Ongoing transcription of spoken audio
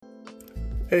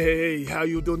Hey, how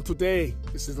you doing today?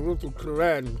 This is the little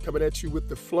Qur'an coming at you with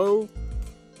the flow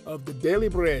of the daily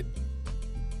bread.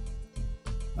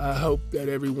 I hope that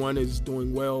everyone is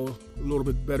doing well, a little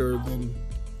bit better than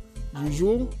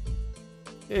usual,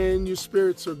 and your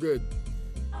spirits are good.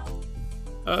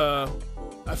 I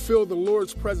feel the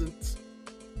Lord's presence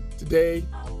today,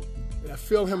 and I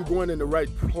feel Him going in the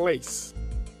right place.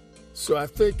 So I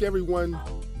think everyone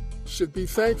should be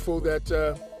thankful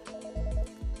that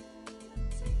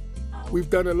we've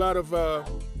done a lot of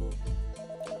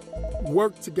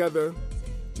work together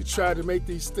to try to make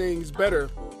these things better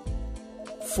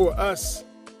for us,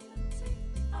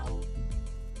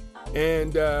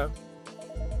 and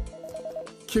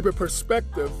keep a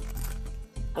perspective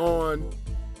on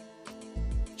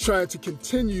trying to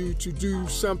continue to do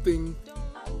something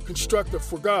constructive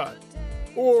for God,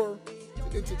 or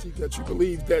the entity that you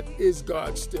believe that is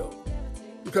God still,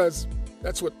 because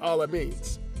that's what Allah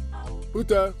means.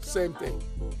 Buddha, same thing.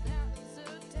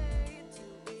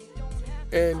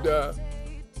 And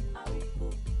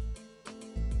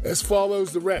as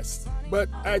follows the rest. But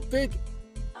I think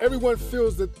everyone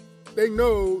feels that they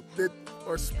know that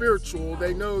are spiritual.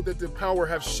 They know that the power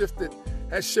has shifted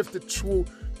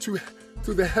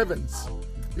to the heavens,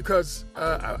 because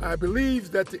I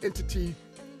believe that the entity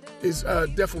is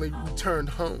definitely returned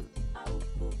home.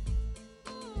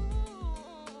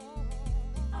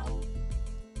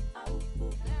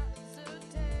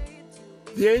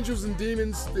 The angels and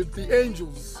demons, the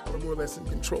angels are more or less in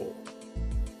control,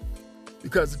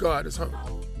 because God is home.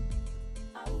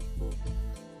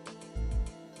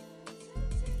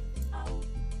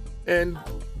 And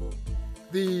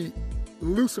the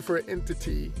Lucifer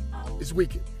entity is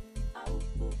weakened.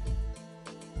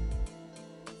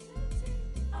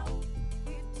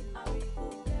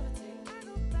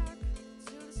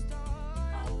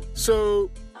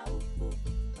 So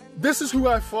this is who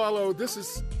I follow. This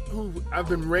is who I've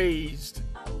been raised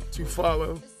to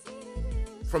follow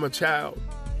from a child.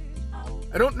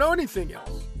 I don't know anything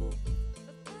else.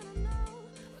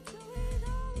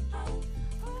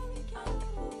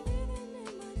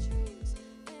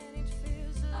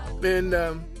 And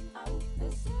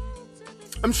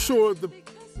I'm sure the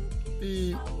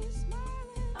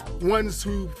ones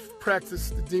who practice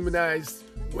the demonized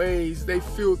ways, they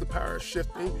feel the power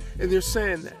shifting, and they're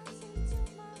saying that,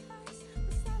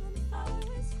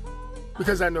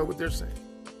 because I know what they're saying.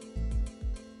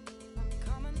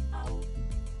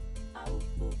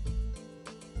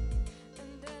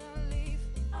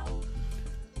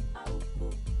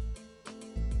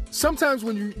 Sometimes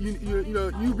when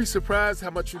you'd be surprised how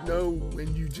much you know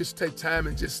when you just take time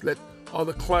and just let all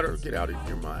the clutter get out of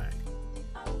your mind.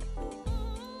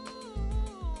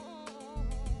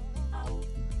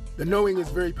 The knowing is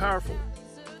very powerful.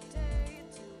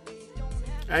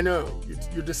 I know,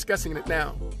 you're discussing it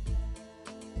now.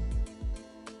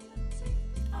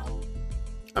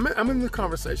 I'm in the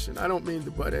conversation. I don't mean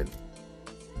to butt in.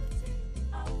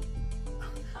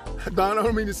 Don, I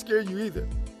don't mean to scare you either.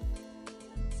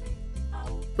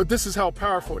 But this is how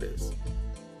powerful it is.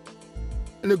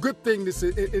 And the good thing is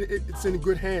it's in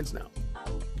good hands now.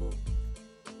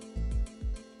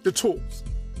 The tools.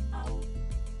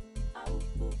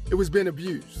 It was being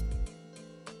abused.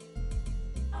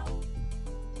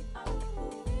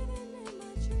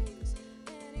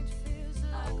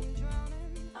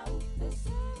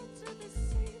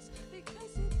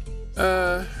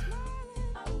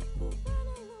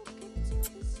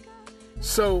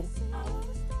 So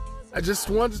I just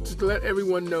wanted to let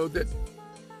everyone know that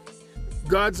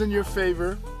God's in your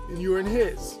favor and you're in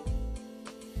His.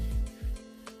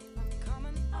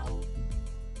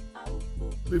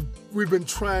 We've been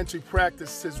trying to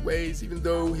practice His ways, even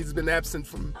though He's been absent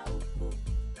from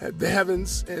the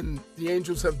heavens, and the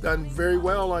angels have done very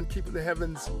well on keeping the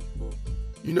heavens,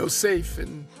 safe,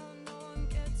 and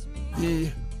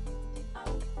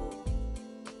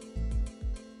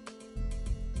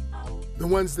the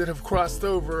ones that have crossed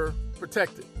over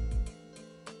protected,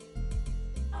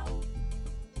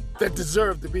 that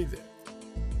deserve to be there.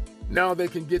 Now they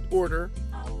can get order,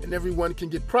 and everyone can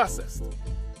get processed.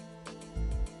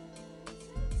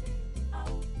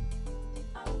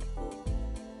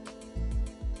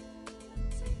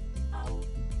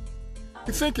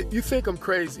 You think I'm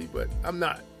crazy, but I'm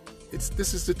not.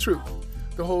 This is the truth,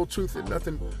 the whole truth, and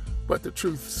nothing but the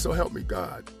truth. So help me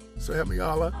God, so help me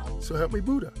Allah, so help me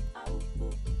Buddha.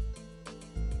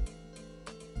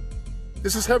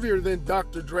 This is heavier than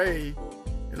Dr. Dre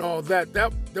and all that.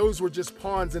 Those were just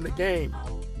pawns in the game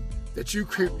that you've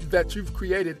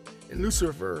created, and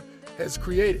Lucifer has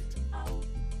created.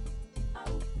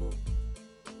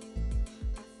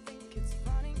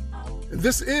 And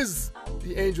this is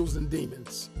the angels and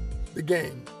demons, the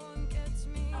game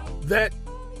that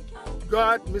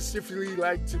God mischievously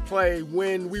liked to play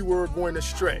when we were going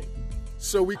astray,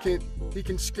 so he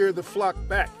can scare the flock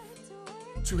back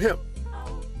to him.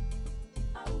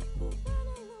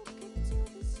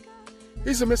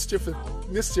 He's a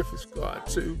mischievous God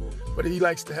too, but he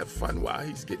likes to have fun while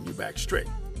he's getting you back straight.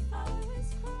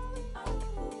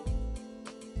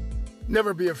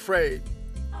 Never be afraid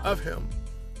of him,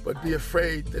 but be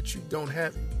afraid that you don't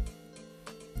have him.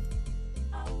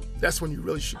 That's when you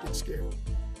really should get scared.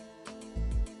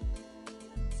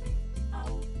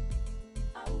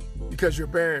 Because you're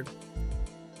bearing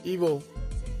evil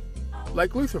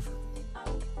like Lucifer.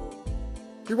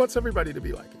 He wants everybody to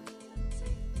be like him,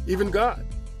 even God.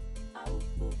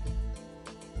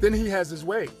 Then he has his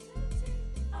way.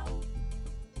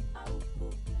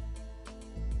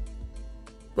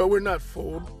 But we're not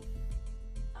fooled.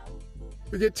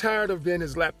 We get tired of being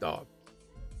his lapdog.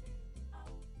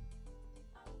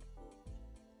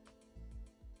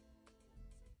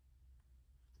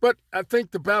 But I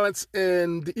think the balance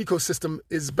in the ecosystem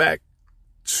is back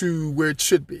to where it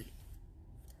should be.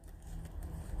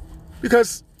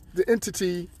 Because the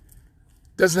entity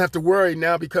doesn't have to worry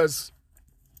now because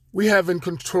we have in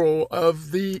control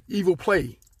of the evil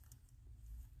play.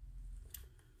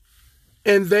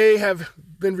 And they have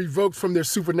been revoked from their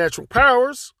supernatural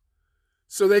powers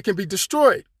so they can be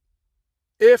destroyed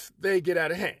if they get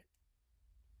out of hand.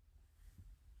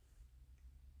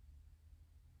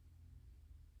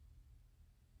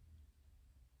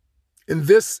 And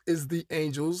this is the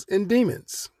angels and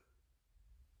demons.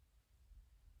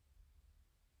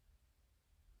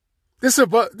 This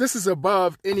is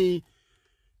above any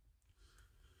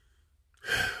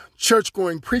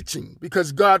church-going preaching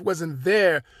because God wasn't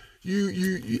there.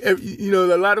 You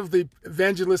know, a lot of the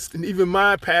evangelists and even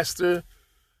my pastor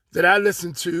that I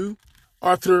listen to,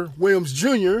 Arthur Williams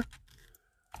Jr.,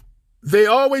 they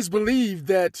always believed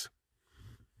that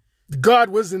God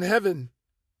was in heaven.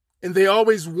 And they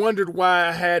always wondered why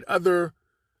I had other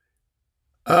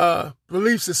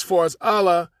beliefs as far as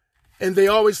Allah. And they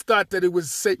always thought that it was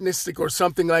Satanistic or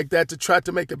something like that to try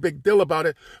to make a big deal about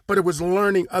it. But it was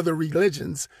learning other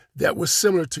religions that were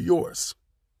similar to yours.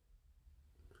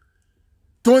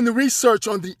 Doing the research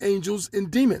on the angels and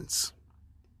demons.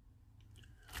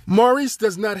 Maurice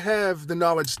does not have the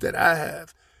knowledge that I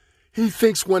have. He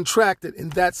thinks one tracked it,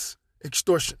 and that's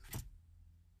extortion.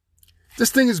 This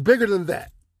thing is bigger than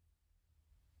that.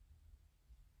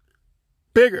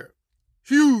 Bigger,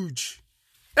 huge,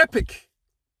 epic.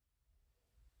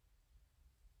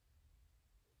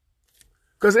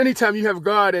 Because anytime you have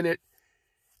God in it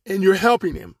and you're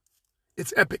helping him,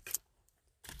 it's epic.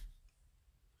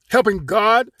 Helping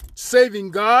God,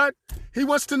 saving God. He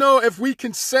wants to know if we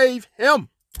can save him.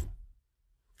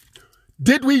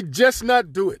 Did we just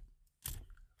not do it?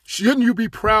 Shouldn't you be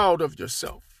proud of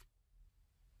yourself?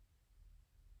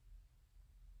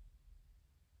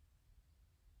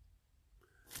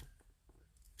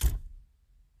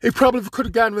 He probably could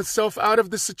have gotten himself out of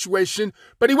the situation,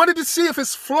 but he wanted to see if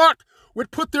his flock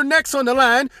would put their necks on the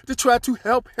line to try to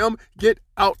help him get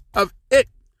out of it.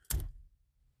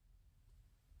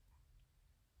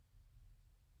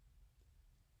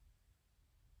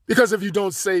 Because if you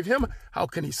don't save him, how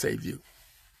can he save you?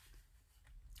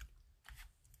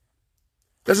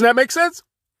 Doesn't that make sense?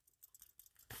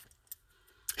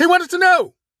 He wanted to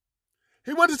know.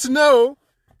 He wanted to know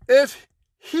if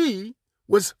he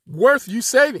was worth you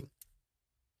saving.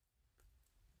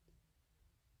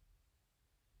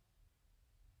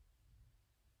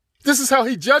 This is how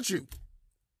he judged you.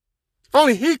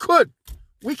 Only he could.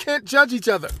 We can't judge each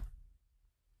other.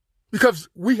 Because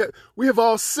we have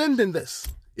all sinned in this.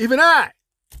 Even I.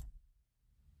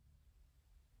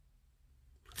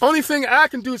 Only thing I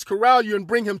can do is corral you and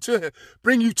bring you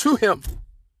to him.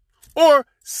 Or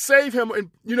save him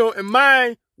in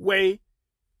my way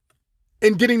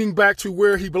and getting him back to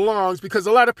where he belongs, because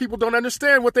a lot of people don't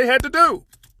understand what they had to do.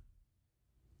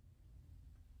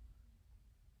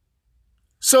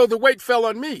 So the weight fell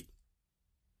on me.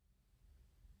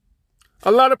 A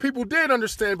lot of people did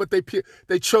understand, but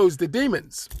they chose the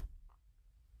demons.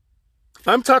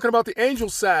 I'm talking about the angel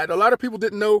side. A lot of people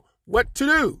didn't know what to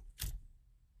do.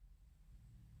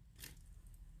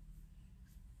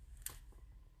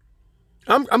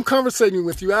 I'm conversating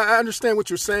with you. I understand what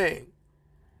you're saying.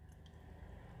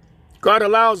 God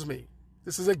allows me.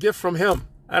 This is a gift from him.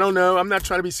 I don't know. I'm not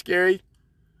trying to be scary.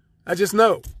 I just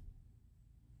know.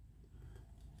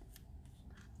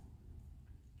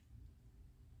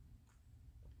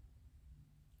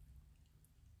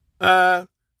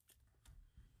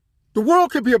 The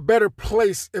world could be a better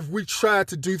place if we try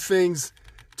to do things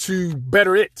to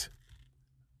better it.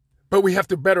 But we have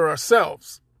to better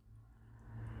ourselves.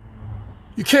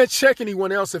 You can't check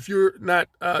anyone else if you're not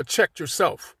checked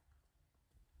yourself.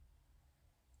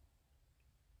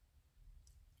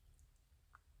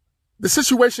 The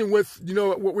situation with,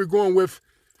 what we're going with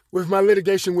my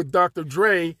litigation with Dr.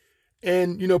 Dre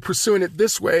and, pursuing it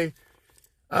this way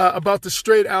about the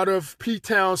straight out of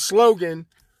P-Town slogan,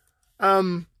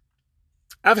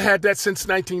 I've had that since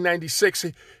 1996.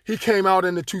 He came out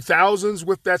in the 2000s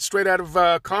with that straight out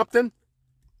of Compton.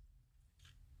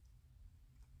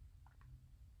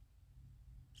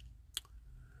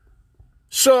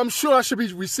 So I'm sure I should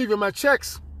be receiving my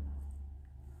checks.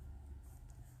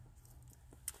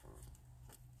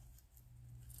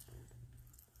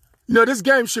 This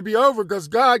game should be over because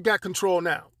God got control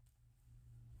now.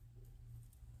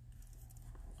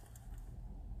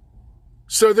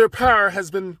 So their power has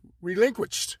been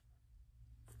relinquished.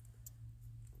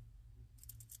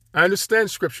 I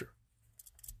understand scripture.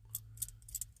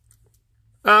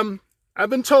 I've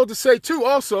been told to say too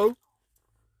also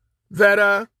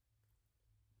that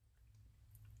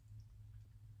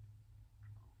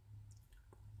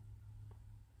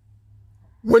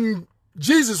when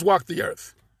Jesus walked the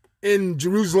earth in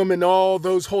Jerusalem and all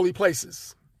those holy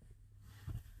places,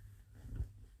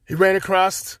 he ran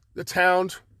across the town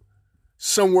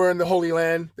somewhere in the Holy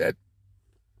Land that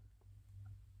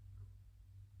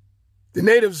the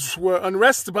natives were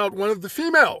unrest about one of the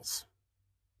females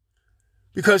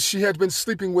because she had been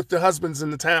sleeping with the husbands in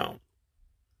the town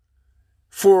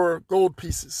for gold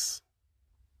pieces.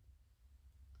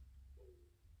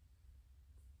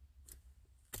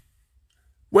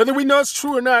 Whether we know it's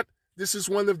true or not, this is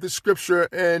one of the scripture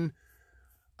in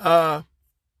the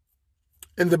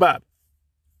Bible.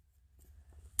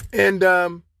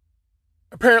 And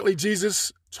apparently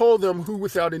Jesus told them who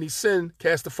without any sin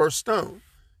cast the first stone,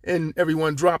 and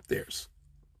everyone dropped theirs.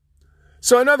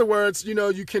 So in other words,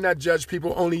 you cannot judge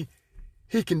people, only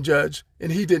he can judge,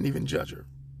 and he didn't even judge her.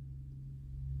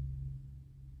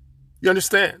 You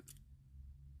understand?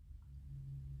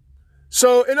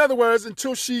 So in other words,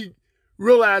 until she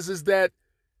realizes that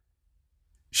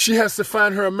she has to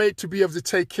find her a mate to be able to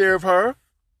take care of her,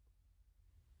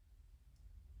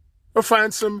 or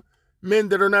find some men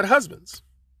that are not husbands.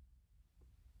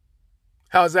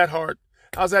 How is that hard?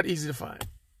 How's that easy to find?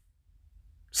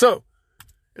 So,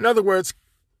 in other words,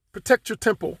 protect your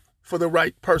temple for the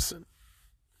right person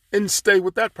and stay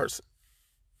with that person.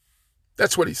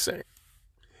 That's what he's saying.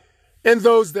 And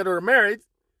those that are married,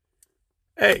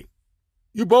 hey,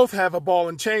 you both have a ball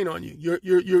and chain on you.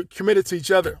 You're committed to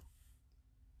each other.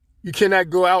 You cannot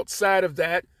go outside of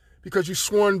that because you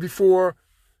sworn before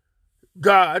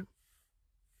God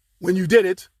when you did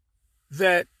it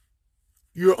that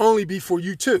you'll only be for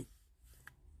you two.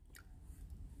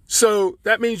 So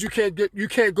that means you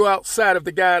can't go outside of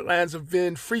the guidelines of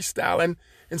being freestyling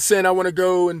and saying I want to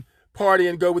go and party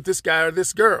and go with this guy or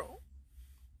this girl.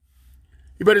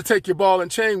 You better take your ball and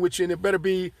chain with you, and it better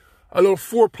be a little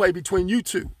foreplay between you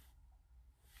two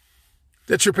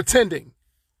that you're pretending.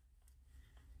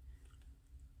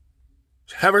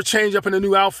 Have her change up in a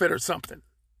new outfit or something.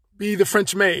 Be the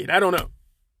French maid. I don't know.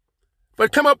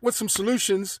 But come up with some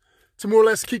solutions to more or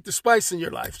less keep the spice in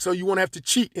your life so you won't have to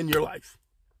cheat in your life.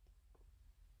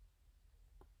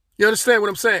 You understand what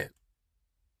I'm saying?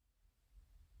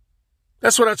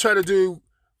 That's what I try to do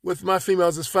with my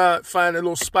females is find a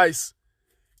little spice.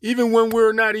 Even when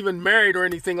we're not even married or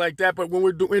anything like that, but when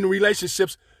we're in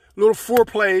relationships, a little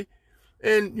foreplay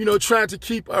and, trying to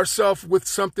keep ourselves with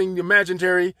something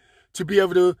imaginary to be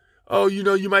able to,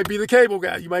 you might be the cable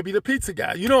guy. You might be the pizza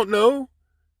guy. You don't know.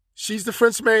 She's the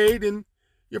French maid and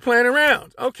you're playing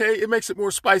around. Okay, it makes it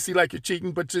more spicy like you're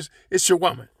cheating, but just it's your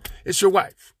woman. It's your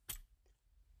wife.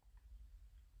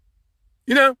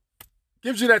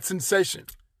 Gives you that sensation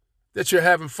that you're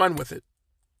having fun with it,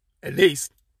 at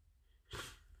least.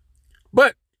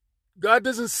 But God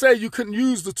doesn't say you couldn't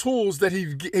use the tools that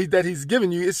he's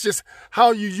given you. It's just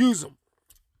how you use them.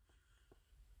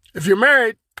 If you're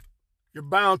married, you're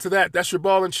bound to that. That's your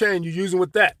ball and chain. You're using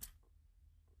with that.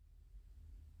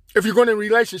 If you're going in a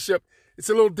relationship, it's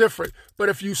a little different. But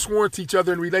if you sworn to each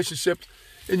other in relationships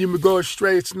and you go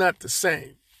astray, it's not the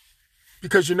same.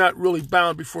 Because you're not really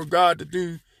bound before God to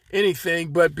do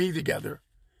anything but be together.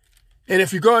 And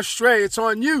if you go astray, it's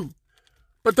on you.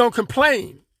 But don't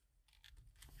complain.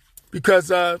 Because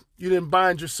you didn't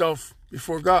bind yourself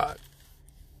before God.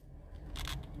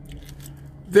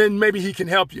 Then maybe he can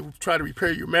help you try to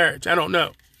repair your marriage. I don't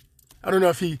know. I don't know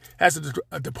if he has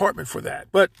a department for that.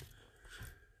 But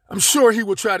I'm sure he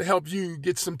will try to help you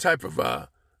get some type of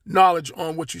knowledge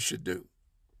on what you should do.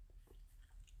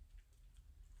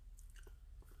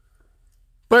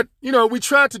 But, we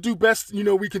try to do best,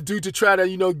 we could do to try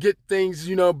to, get things,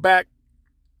 back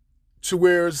to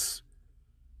where it's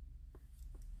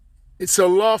a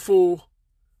lawful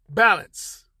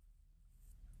balance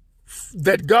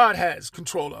that God has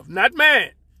control of, not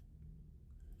man.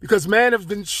 Because man have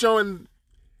been showing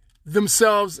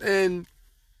themselves and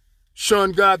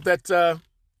showing God that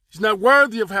he's not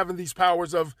worthy of having these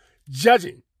powers of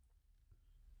judging.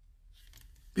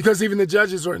 Because even the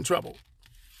judges are in trouble.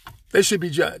 They should be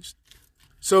judged.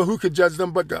 So who could judge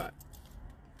them but God?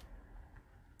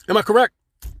 Am I correct?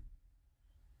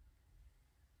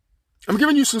 I'm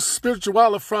giving you some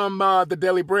spirituality from the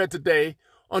Daily Bread today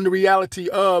on the reality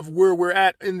of where we're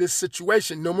at in this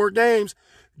situation. No more games.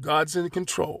 God's in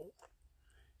control.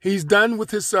 He's done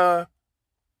with his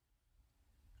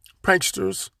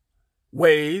pranksters'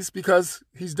 ways because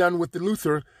he's done with the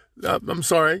Lucifer's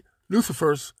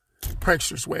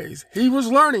pranksters' ways. He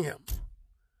was learning him.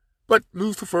 But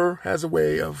Lucifer has a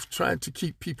way of trying to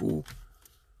keep people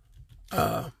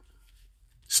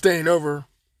staying over,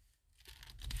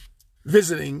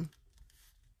 visiting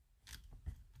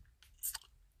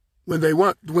when they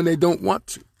don't want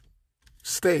to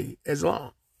stay as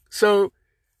long. So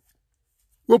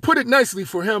we'll put it nicely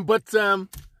for him, but in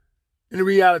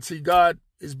reality, God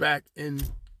is back in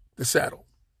the saddle.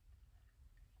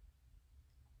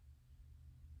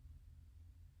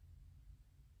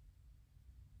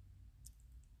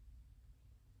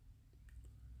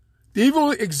 The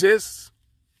evil exists,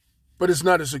 but it's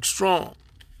not as strong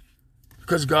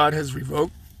because God has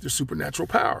revoked their supernatural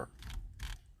power.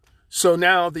 So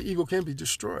now the evil can be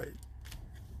destroyed.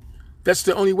 That's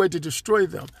the only way to destroy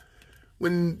them.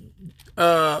 When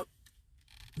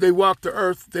they walked the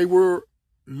earth, they were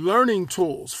learning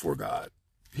tools for God.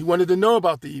 He wanted to know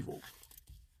about the evil.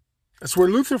 That's where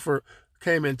Lucifer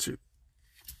came into.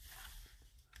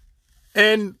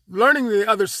 And learning the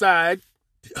other side,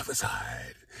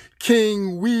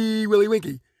 King Wee Willie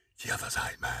Winky, the other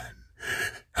side, man.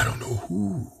 I don't know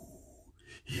who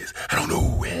he is. I don't know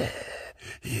where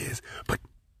he is, but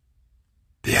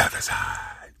the other side.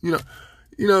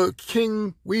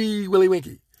 King Wee Willie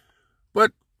Winky.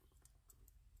 But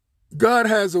God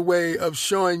has a way of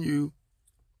showing you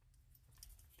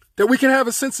that we can have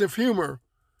a sense of humor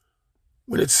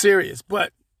when it's serious,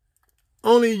 but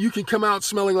only you can come out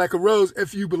smelling like a rose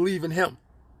if you believe in him.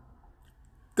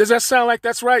 Does that sound like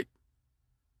that's right?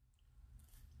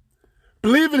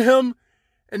 Believe in him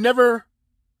and never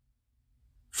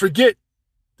forget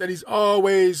that he's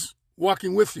always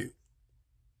walking with you.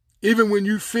 Even when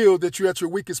you feel that you're at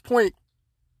your weakest point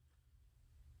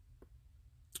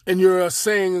and you're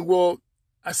saying, well,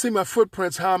 I see my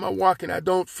footprints, how am I walking? I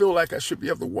don't feel like I should be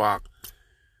able to walk.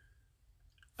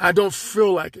 I don't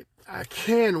feel like it. I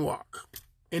can walk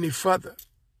any further.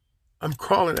 I'm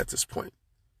crawling at this point.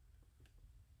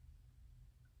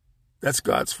 That's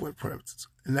God's footprints.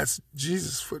 And that's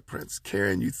Jesus' footprints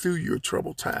carrying you through your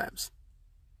troubled times.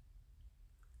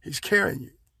 He's carrying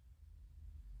you.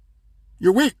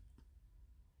 You're weak.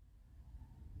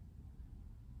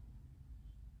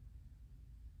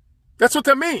 That's what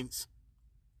that means.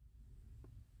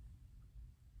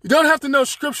 You don't have to know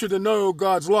scripture to know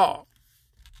God's law.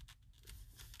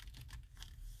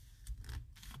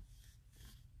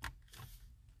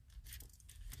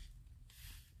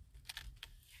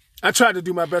 I try to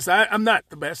do my best. I'm not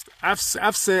the best. I've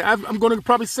said I'm going to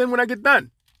probably sin when I get done.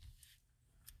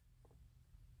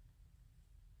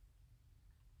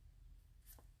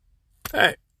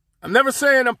 Hey, I'm never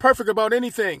saying I'm perfect about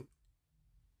anything.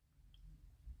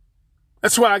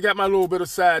 That's why I got my little bit of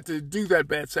side to do that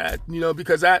bad side,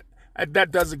 because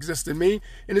that does exist in me,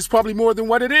 and it's probably more than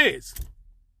what it is.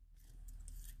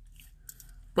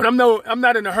 But I'm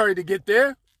not in a hurry to get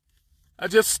there. I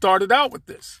just started out with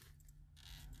this.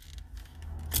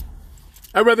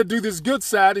 I'd rather do this good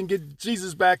side and get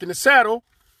Jesus back in the saddle.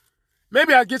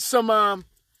 Maybe I'll get some,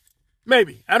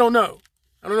 maybe. I don't know.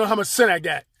 I don't know how much sin I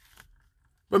got.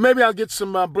 But maybe I'll get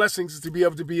some blessings to be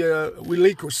able to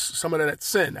relinquish some of that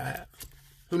sin I have.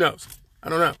 Who knows? I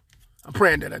don't know. I'm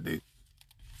praying that I do.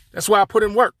 That's why I put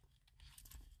in work.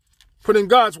 Put in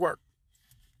God's work.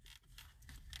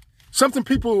 Something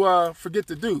people forget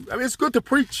to do. I mean, it's good to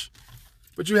preach,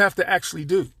 but you have to actually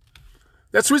do.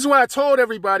 That's the reason why I told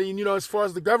everybody, as far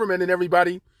as the government and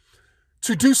everybody,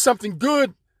 to do something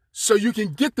good so you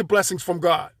can get the blessings from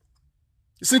God.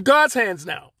 It's in God's hands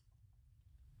now.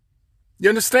 You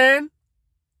understand?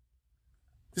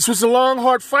 This was a long,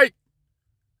 hard fight.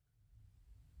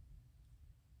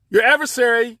 Your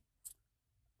adversary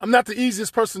I'm not the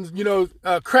easiest person,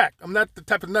 crack. I'm not the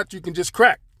type of nut you can just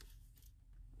crack.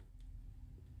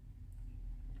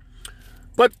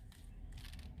 But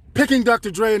picking Dr.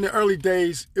 Dre in the early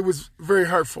days, it was very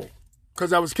hurtful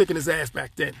because I was kicking his ass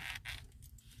back then.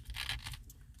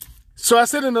 So I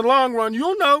said in the long run,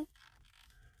 you'll know.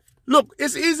 Look,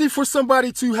 it's easy for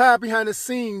somebody to hide behind the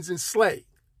scenes and slay.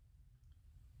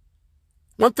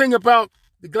 One thing about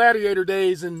the gladiator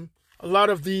days and a lot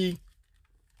of the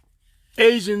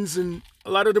Asians and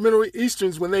a lot of the Middle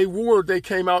Easterns, when they warred, they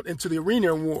came out into the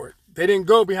arena and warred. They didn't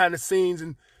go behind the scenes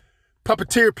and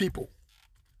puppeteer people.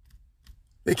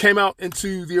 They came out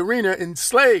into the arena and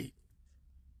slayed.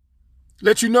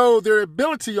 Let you know their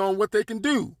ability on what they can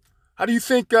do. How do you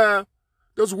think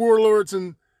those warlords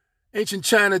in ancient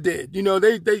China did?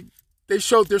 They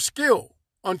showed their skill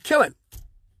on killing.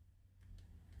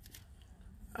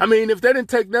 I mean, if they didn't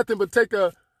take nothing but take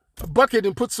a bucket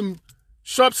and put some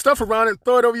sharp stuff around it and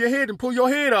throw it over your head and pull your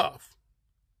head off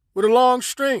with a long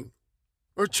string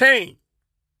or chain.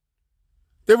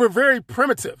 They were very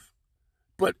primitive,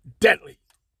 but deadly.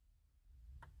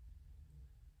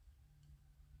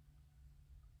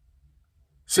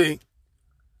 See,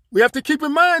 we have to keep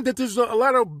in mind that there's a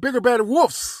lot of bigger, better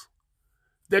wolves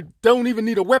that don't even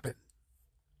need a weapon.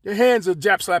 Their hands will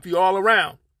jap slap you all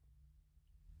around.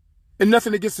 And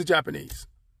nothing against the Japanese.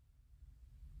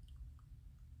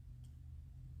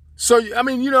 So, I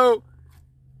mean,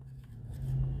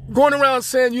 going around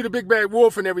saying you're the big bad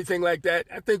wolf and everything like that,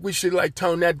 I think we should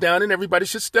tone that down and everybody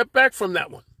should step back from that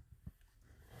one.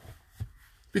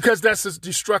 Because that's a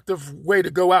destructive way to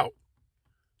go out.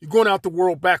 You're going out the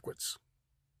world backwards.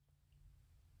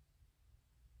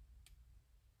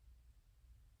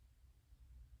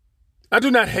 I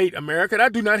do not hate America. I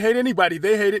do not hate anybody.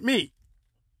 They hated me.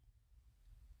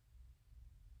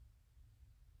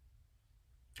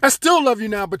 I still love you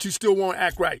now, but you still won't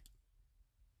act right.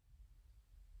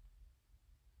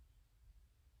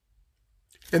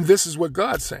 And this is what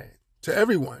God's saying to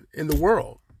everyone in the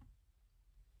world.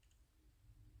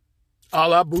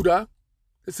 Allah, Buddha,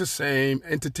 it's the same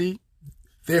entity.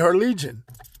 They are legion.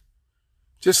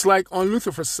 Just like on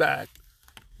Lucifer's side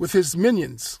with his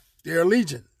minions, they are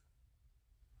legion.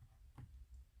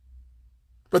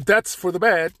 But that's for the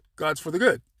bad, God's for the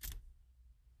good.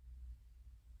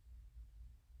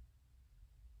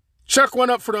 Chuck one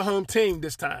up for the home team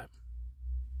this time.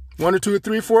 1 or 2 or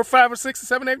 3 or 4 or 5 or 6 or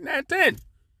 7, 8, 9, 10.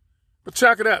 But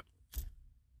chalk it up.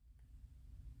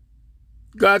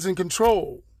 God's in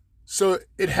control. So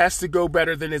it has to go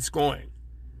better than it's going.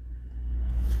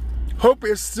 Hope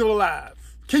is still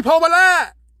alive. Keep hope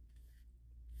alive.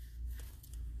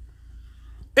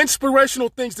 Inspirational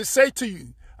things to say to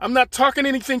you. I'm not talking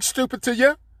anything stupid to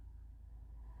you.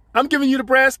 I'm giving you the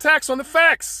brass tacks on the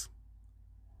facts.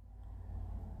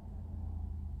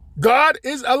 God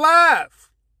is alive.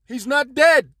 He's not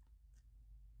dead.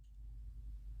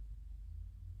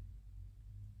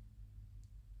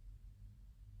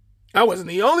 I wasn't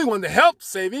the only one to help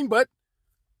save him, but,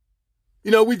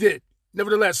 we did.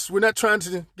 Nevertheless, we're not trying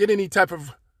to get any type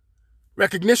of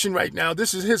recognition right now.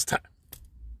 This is his time.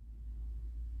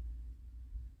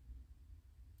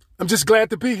 I'm just glad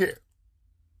to be here.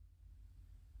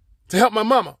 To help my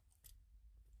mama.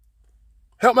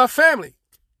 Help my family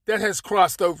that has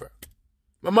crossed over.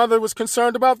 My mother was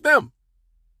concerned about them.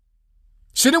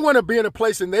 She didn't want to be in a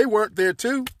place and they weren't there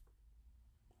too.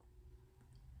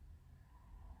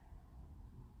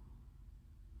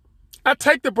 I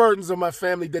take the burdens of my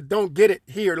family that don't get it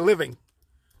here living.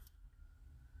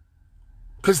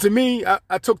 Because to me,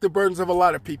 I took the burdens of a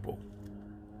lot of people.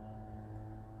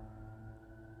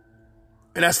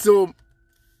 And I still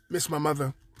miss my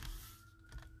mother.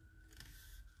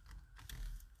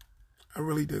 I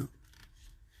really do.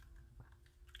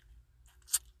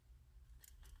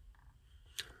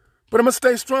 But I'm going to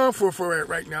stay strong for it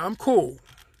right now. I'm cool.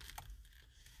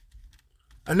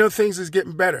 I know things is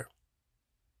getting better.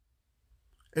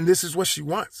 And this is what she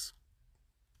wants.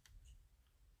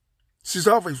 She's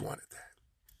always wanted that.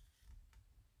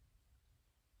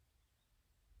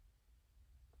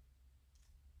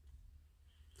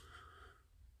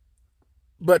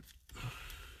 But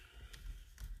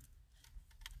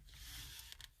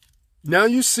now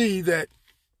you see that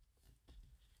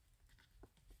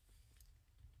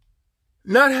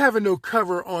not having no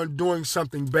cover on doing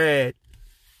something bad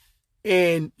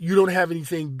and you don't have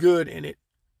anything good in it,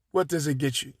 what does it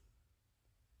get you?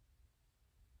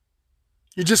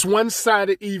 You're just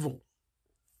one-sided evil.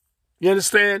 You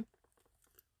understand?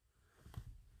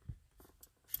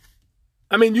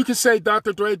 I mean, you can say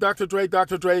Dr. Dre, Dr. Dre,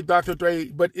 Dr. Dre, Dr. Dre,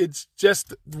 but it's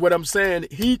just what I'm saying.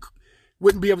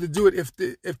 wouldn't be able to do it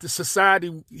if the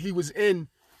society he was in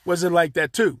wasn't like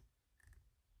that too.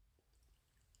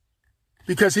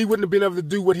 Because he wouldn't have been able to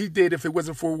do what he did if it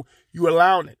wasn't for you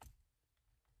allowing it.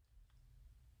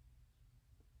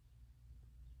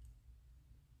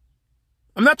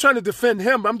 I'm not trying to defend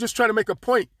him. I'm just trying to make a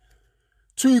point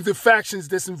to the factions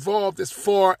that's involved as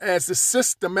far as the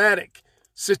systematic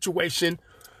situation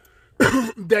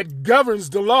that governs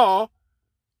the law.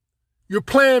 You're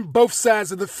playing both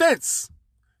sides of the fence.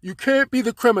 You can't be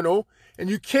the criminal, and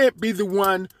you can't be the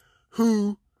one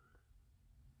who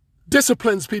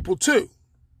disciplines people too.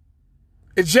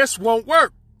 It just won't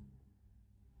work.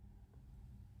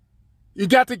 You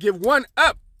got to give one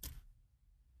up.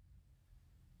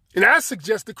 And I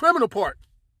suggest the criminal part.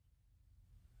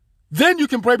 Then you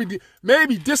can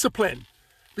maybe discipline,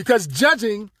 because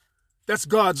judging, that's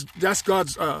God's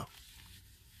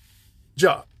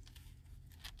job.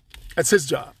 That's his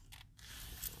job.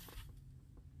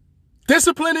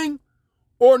 Disciplining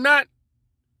or not,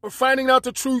 or finding out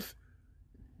the truth,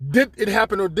 did it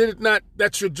happen or did it not,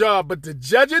 that's your job. But to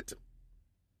judge it,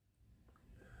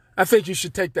 I think you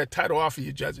should take that title off of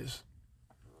you judges.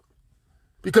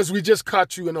 Because we just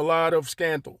caught you in a lot of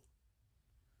scandal.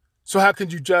 So how can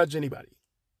you judge anybody?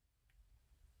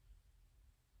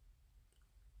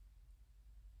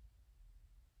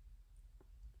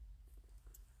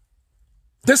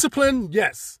 Discipline,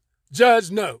 yes. Judge,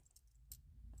 no.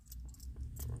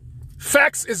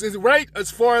 Facts, is it right as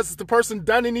far as the person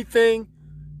done anything?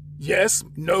 Yes,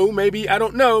 no, maybe, I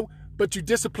don't know. But you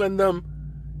discipline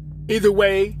them either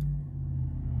way.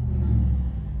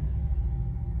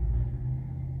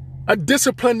 A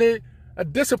disciplinary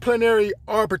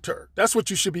arbiter. That's what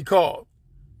you should be called.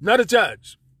 Not a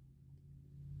judge.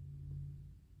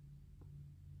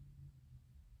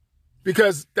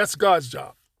 Because that's God's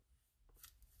job.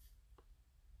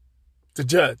 To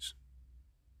judge.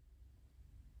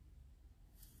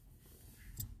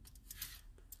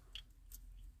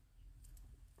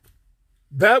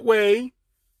 That way,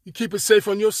 you keep it safe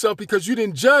on yourself, because you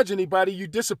didn't judge anybody, you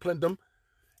disciplined them,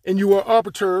 and you were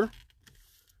arbiter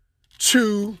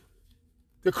to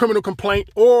the criminal complaint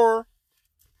or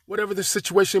whatever the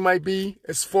situation might be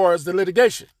as far as the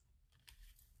litigation.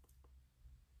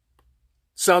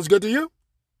 Sounds good to you?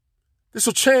 This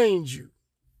will change you.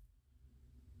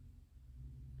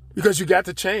 Because you got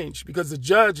to change, because the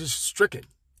judge is stricken.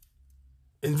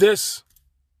 In this,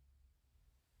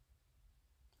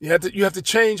 you have to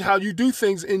change how you do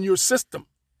things in your system.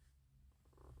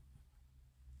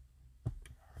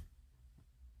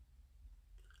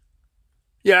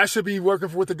 Yeah, I should be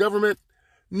working with the government.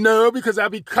 No, because I'll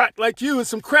be caught like you in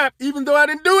some crap, even though I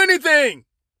didn't do anything.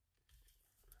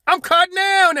 I'm caught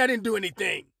now and I didn't do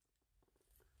anything.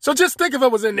 So just think if I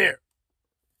was in there.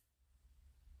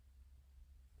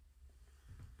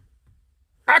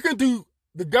 I can do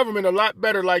the government a lot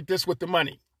better like this with the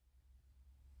money.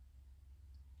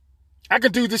 I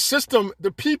could do the system,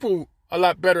 the people, a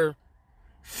lot better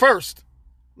first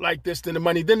like this than the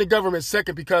money, then the government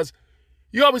second, because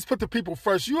you always put the people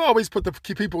first. You always put the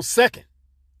people second.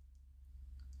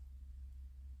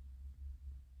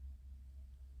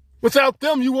 Without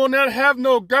them, you will not have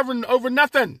no govern over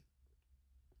nothing.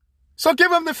 So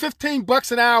give them the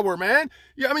 $15 an hour, man.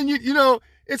 Yeah, I mean,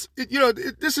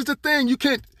 this is the thing. You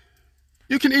can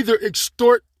either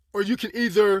extort, or you can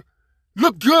either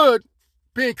look good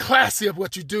being classy of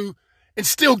what you do and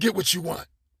still get what you want.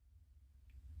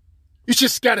 You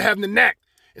just got to have the knack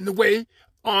in the way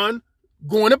on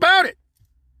going about it.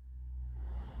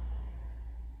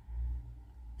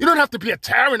 You don't have to be a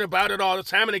tyrant about it all the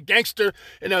time and a gangster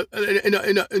and a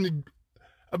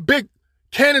big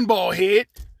cannonball head.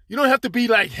 You don't have to be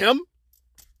like him.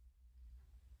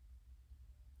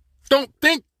 Don't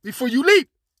think before you leap.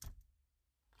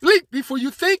 Leap before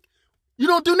you think. You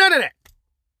don't do none of that.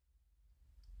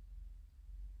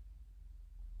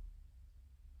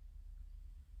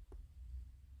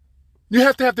 You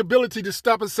have to have the ability to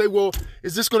stop and say, well,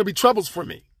 is this going to be troubles for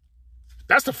me?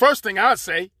 That's the first thing I'd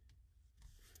say.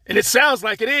 And it sounds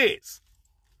like it is.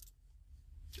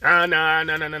 No,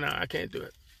 I can't do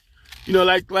it.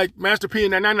 Like Master P,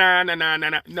 no,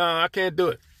 I can't do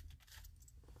it.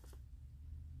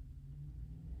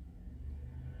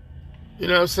 You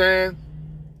know what I'm saying?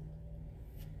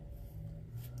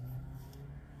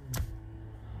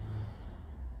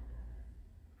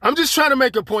 I'm just trying to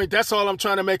make a point. That's all I'm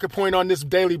trying to make a point on this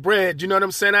daily bread. You know what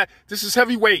I'm saying? This is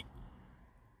heavyweight.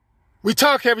 We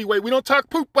talk heavyweight. We don't talk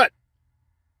poop butt.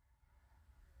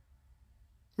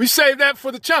 We save that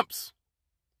for the chumps.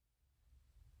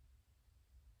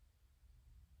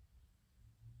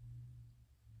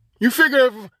 You figure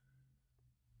if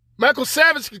Michael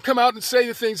Savage can come out and say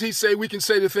the things he say, we can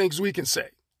say the things we can say,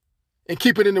 and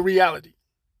keep it in the reality.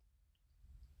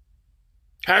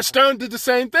 Howard Stern did the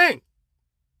same thing.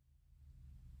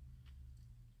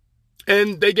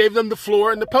 And they gave them the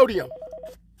floor and the podium.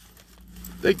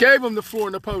 They gave them the floor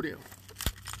and the podium.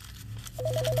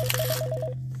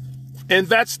 And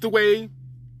that's the way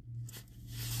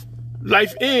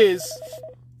life is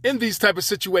in these type of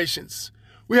situations.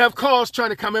 We have calls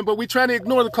trying to come in, but we're trying to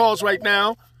ignore the calls right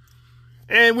now.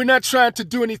 And we're not trying to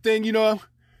do anything,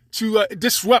 to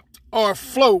disrupt our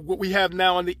flow, what we have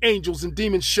now on the Angels and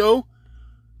Demons show,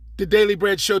 the Daily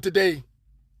Bread show today.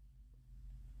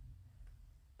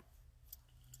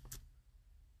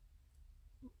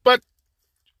 But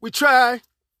we try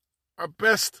our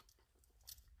best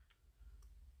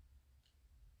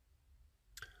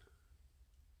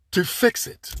to fix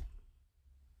it.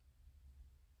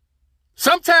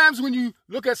 Sometimes when you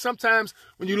look at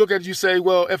it, you say,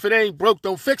 well, if it ain't broke,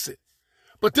 don't fix it.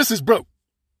 But this is broke.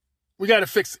 We got to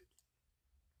fix it.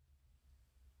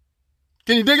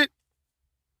 Can you dig it?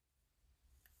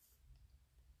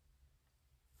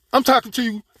 I'm talking to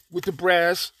you with the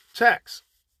brass tacks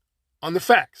on the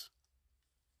facts.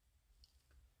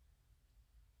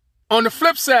 On the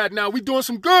flip side now, we doing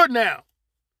some good now.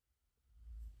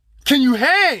 Can you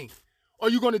hang? Or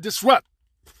are you going to disrupt?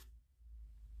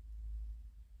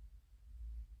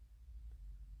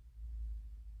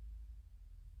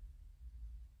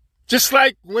 Just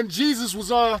like when Jesus was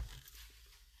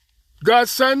God's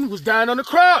son was dying on the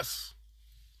cross.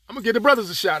 I'm going to give the brothers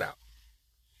a shout out.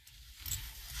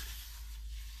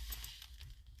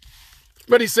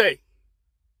 What'd he say?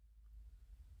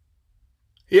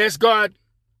 He asked God,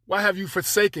 why have you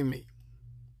forsaken me?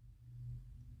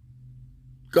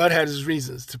 God had his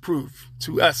reasons to prove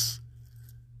to us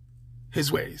his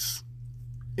ways.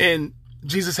 And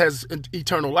Jesus has an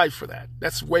eternal life for that.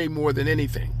 That's way more than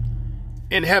anything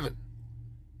in heaven.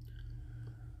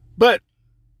 But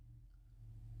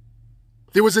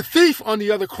there was a thief on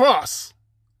the other cross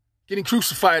getting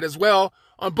crucified as well.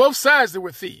 On both sides there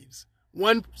were thieves.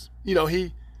 One, he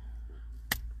didn't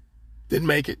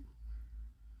make it.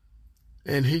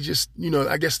 And he just,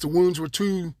 I guess the wounds were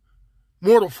too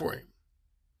mortal for him.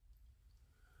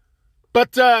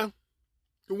 But the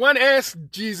one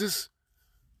asked Jesus,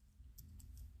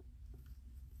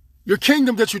 your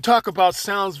kingdom that you talk about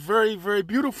sounds very, very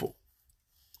beautiful.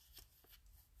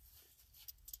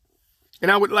 And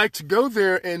I would like to go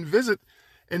there and visit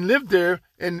and live there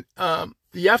in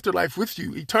the afterlife with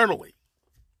you eternally.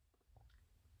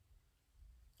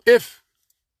 If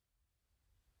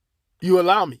you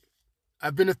allow me.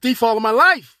 I've been a thief all of my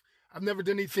life. I've never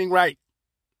done anything right.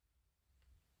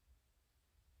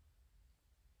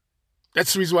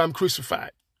 That's the reason why I'm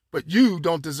crucified. But you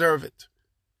don't deserve it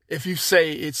if you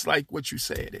say it's like what you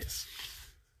say it is.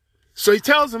 So he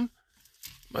tells him,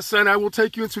 my son, I will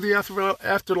take you into the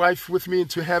afterlife with me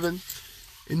into heaven,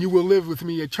 and you will live with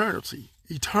me eternally.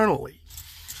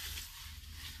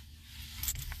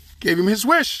 Gave him his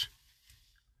wish.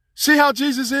 See how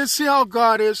Jesus is? See how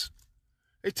God is?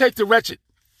 They take the wretched.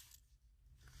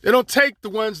 They don't take the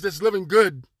ones that's living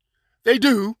good. They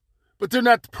do, but they're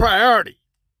not the priority.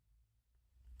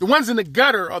 The ones in the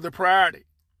gutter are the priority.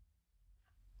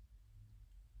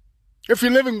 If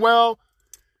you're living well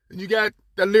and you got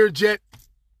that Learjet,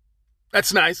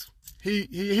 that's nice.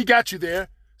 He got you there,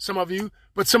 some of you.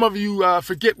 But some of you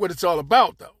forget what it's all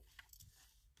about,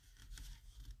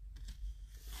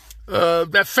 though.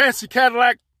 That fancy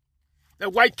Cadillac,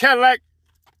 that white Cadillac,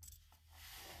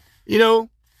 that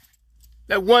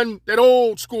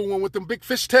old school one with them big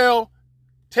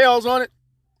tails on it.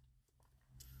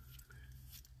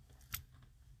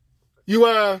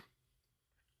 You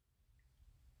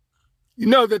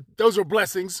know that those are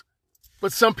blessings,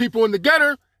 but some people in the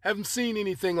gutter haven't seen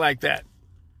anything like that.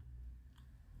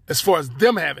 As far as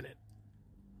them having it,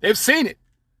 they've seen it,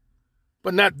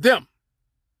 but not them.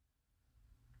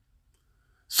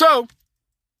 So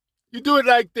you do it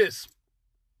like this.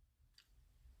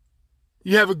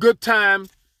 You have a good time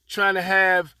trying to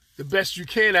have the best you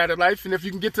can out of life. And if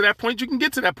you can get to that point, you can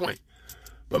get to that point.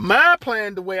 But my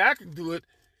plan, the way I can do it,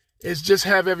 is just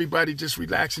have everybody just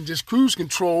relax and just cruise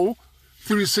control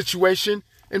through the situation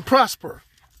and prosper.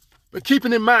 But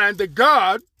keeping in mind that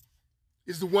God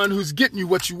is the one who's getting you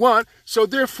what you want. So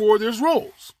therefore, there's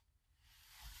rules.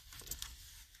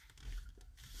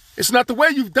 It's not the way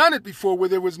you've done it before where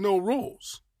there was no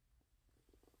rules.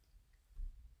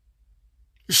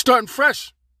 You're starting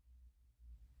fresh.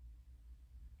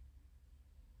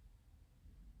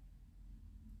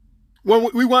 When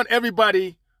we want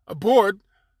everybody aboard,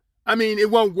 I mean, it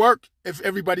won't work if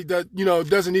everybody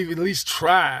doesn't even at least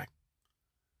try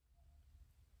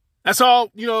That's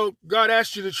all, God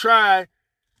asked you to try. A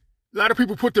lot of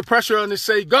people put the pressure on and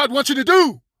say, God wants you to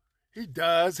do. He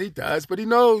does, but he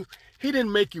knows he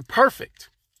didn't make you perfect.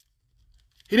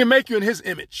 He didn't make you in his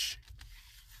image.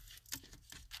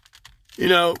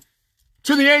 To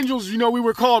the angels, we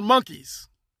were called monkeys.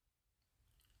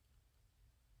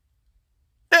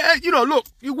 Look,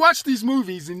 you watch these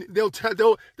movies and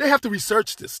they have to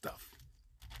research this stuff.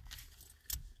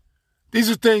 These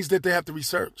are things that they have to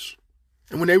research.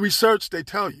 And when they research, they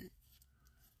tell you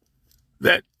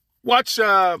that watch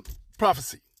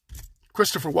Prophecy.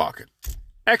 Christopher Walken.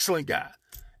 Excellent guy.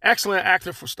 Excellent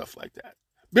actor for stuff like that.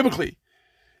 Biblically,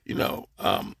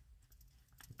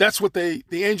 that's what the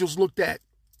angels looked at.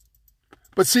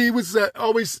 But see, it was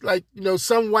always like,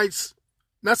 some whites,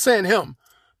 not saying him,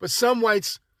 but some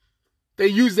whites, they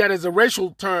use that as a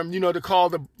racial term, to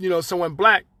call someone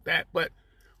black that. But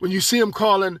when you see them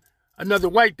calling another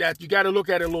white that, you got to look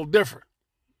at it a little different.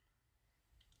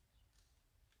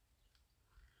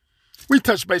 We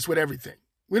touch base with everything.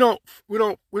 We don't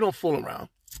fool around.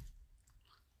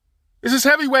 This is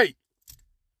heavyweight.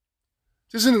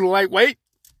 This isn't lightweight.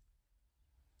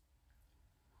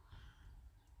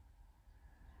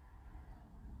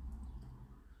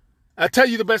 I tell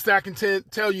you the best I can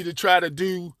tell you to try to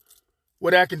do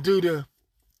what I can do to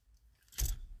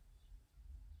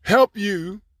help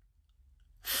you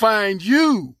find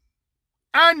you.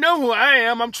 I know who I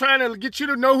am. I'm trying to get you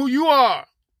to know who you are.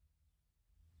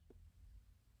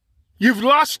 You've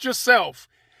lost yourself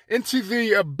into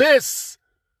the abyss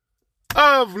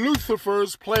of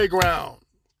Lucifer's playground.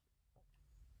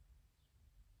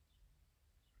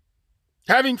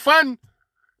 Having fun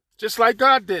just like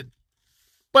God did.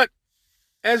 But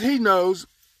as he knows,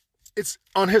 it's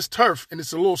on his turf and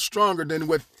it's a little stronger than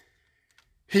what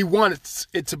he wanted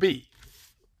it to be.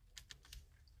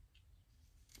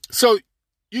 So,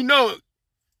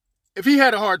 if he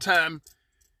had a hard time,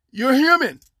 you're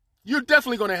human. You're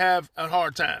definitely going to have a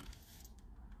hard time.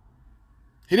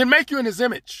 He didn't make you in his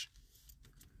image.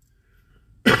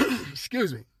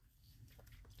 Excuse me.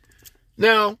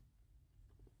 Now,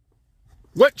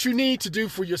 what you need to do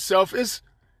for yourself is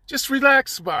just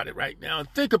relax about it right now and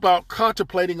think about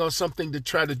contemplating on something to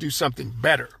try to do something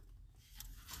better.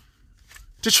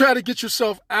 To try to get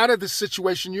yourself out of the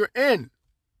situation you're in.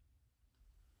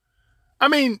 I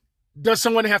mean, does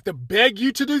someone have to beg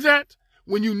you to do that?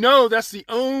 When you know that's the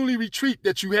only retreat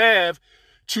that you have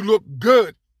to look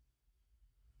good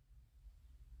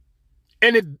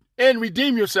and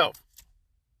redeem yourself.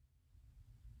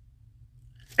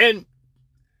 And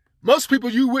most people,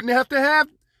 you wouldn't have to have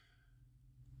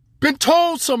been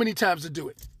told so many times to do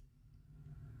it.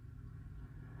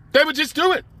 They would just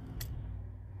do it.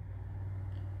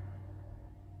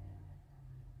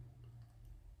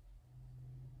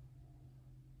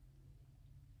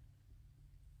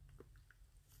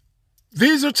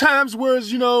 These are times where,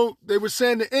 they were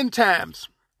saying the end times.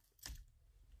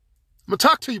 I'm going to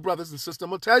talk to you, brothers and sisters. I'm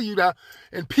going to tell you that,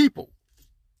 and people.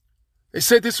 They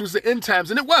said this was the end times,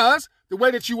 and it was. The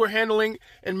way that you were handling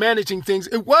and managing things,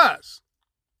 it was.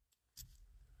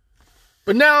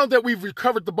 But now that we've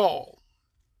recovered the ball,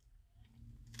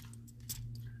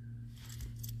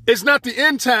 it's not the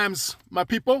end times, my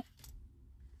people.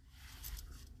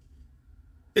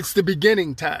 It's the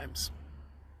beginning times.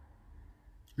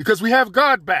 Because we have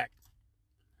God back.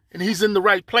 And he's in the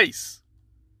right place.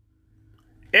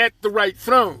 At the right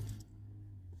throne.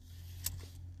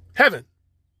 Heaven.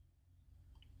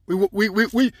 We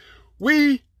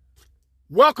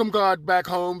welcome God back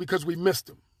home because we missed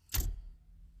him.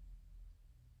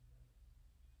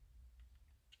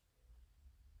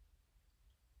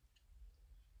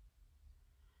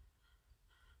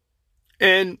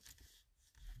 And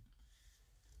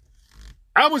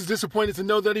I was disappointed to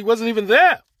know that he wasn't even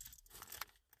there.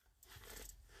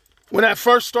 When I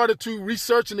first started to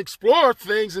research and explore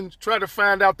things and try to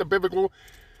find out the biblical,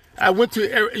 I went to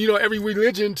every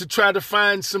religion to try to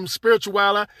find some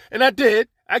spirituality, and I did.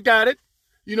 I got it.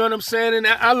 You know what I'm saying? And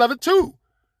I love it too.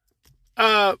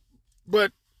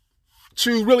 But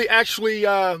to really actually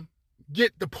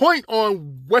get the point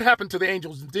on what happened to the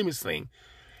angels and demons thing,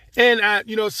 and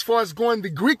as far as going the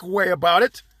Greek way about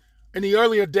it, in the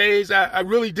earlier days, I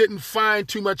really didn't find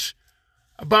too much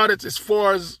about it as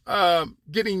far as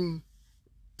getting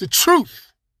the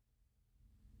truth.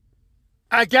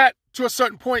 I got to a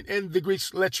certain point, and the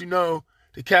Greeks let you know,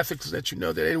 the Catholics let you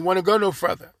know that they didn't want to go no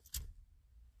further.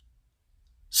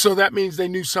 So that means they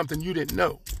knew something you didn't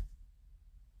know.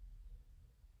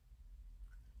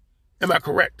 Am I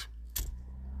correct?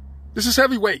 This is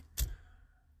heavyweight.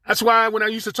 That's why when I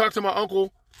used to talk to my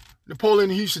uncle Napoleon,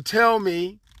 he used to tell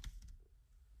me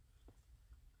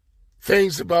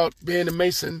things about being a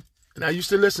Mason, and I used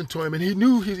to listen to him, and he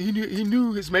knew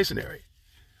his Masonry.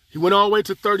 He went all the way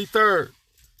to 33rd.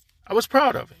 I was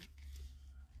proud of him.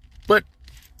 But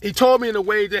he told me in a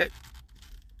way that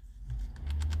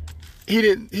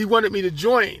he wanted me to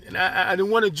join, and I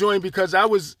didn't want to join because I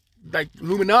was like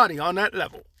Illuminati on that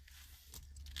level.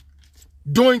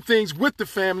 Doing things with the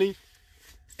family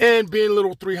and being a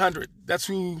little 300. That's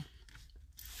who,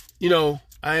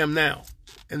 I am now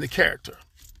and the character.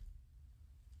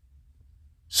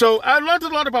 So I learned a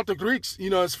lot about the Greeks,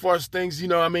 as far as things,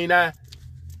 I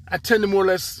tend to more or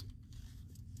less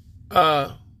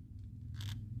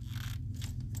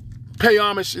pay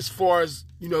homage as far as,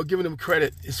 giving them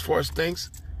credit as far as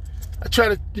things. I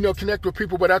try to, connect with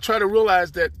people, but I try to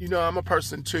realize that, I'm a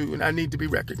person too, and I need to be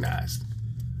recognized.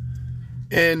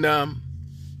 And I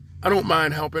don't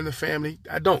mind helping the family.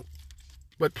 I don't.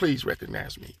 But please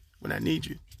recognize me when I need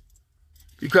you.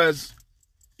 Because,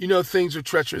 things are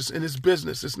treacherous and it's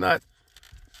business. It's not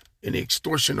any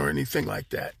extortion or anything like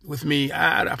that. With me,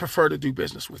 I prefer to do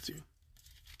business with you.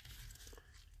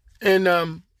 And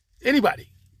anybody,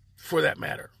 for that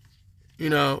matter.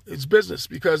 It's business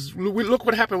because look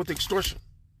what happened with the extortion.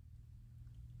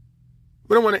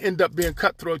 We don't want to end up being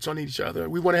cutthroats on each other.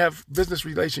 We want to have business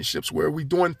relationships where we're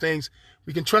doing things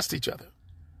we can trust each other.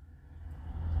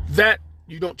 That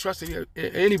you don't trust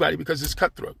anybody because it's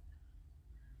cutthroat.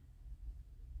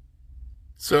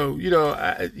 So,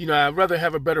 I'd rather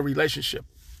have a better relationship.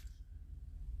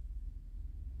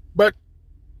 But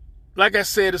like I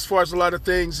said, as far as a lot of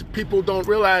things, people don't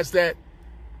realize that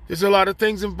there's a lot of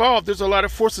things involved. There's a lot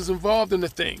of forces involved in the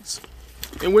things.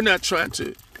 And we're not trying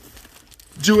to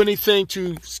do anything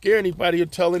to scare anybody or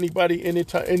tell anybody any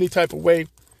type of way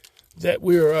that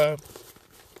we're,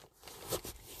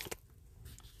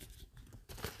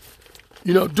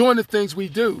 doing the things we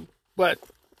do. But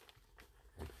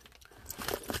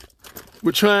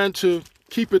we're trying to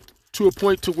keep it to a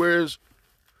point to where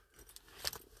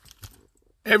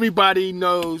everybody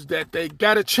knows that they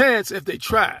got a chance if they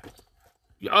try.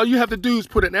 All you have to do is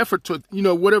put an effort to,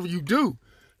 whatever you do.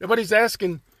 Nobody's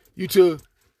asking you to,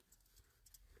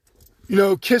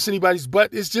 kiss anybody's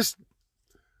butt. It's just,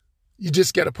 you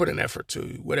just got to put an effort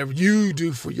to whatever you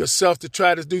do for yourself to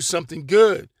try to do something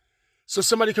good. So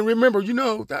somebody can remember,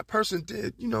 that person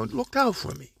did, looked out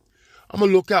for me. I'm going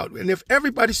to look out. And if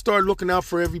everybody started looking out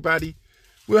for everybody,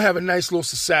 we'll have a nice little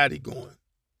society going.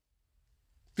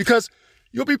 Because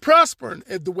you'll be prospering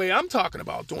the way I'm talking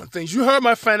about doing things. You heard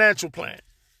my financial plan.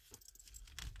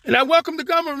 And I welcome the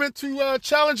government to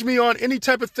challenge me on any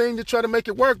type of thing to try to make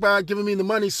it work by giving me the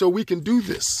money so we can do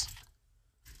this.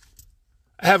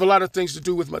 I have a lot of things to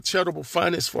do with my charitable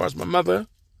fund as far as my mother,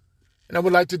 and I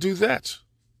would like to do that.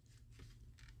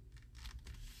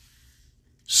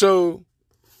 So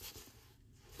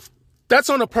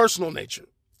that's on a personal nature,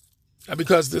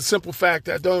 because the simple fact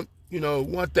I don't,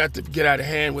 want that to get out of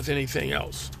hand with anything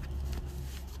else.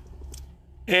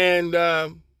 And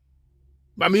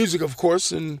my music, of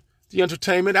course, and the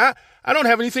entertainment. I don't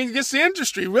have anything against the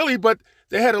industry, really, but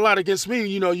they had a lot against me,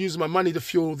 using my money to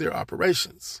fuel their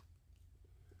operations.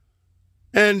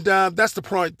 And that's the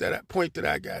point that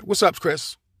I got. What's up,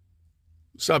 Chris?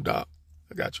 What's up, dog?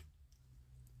 I got you.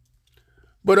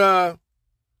 But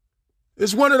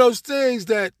it's one of those things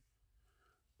that,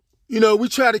 we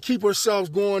try to keep ourselves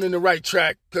going in the right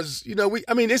track because,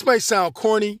 this might sound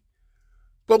corny,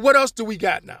 but what else do we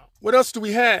got now? What else do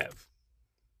we have?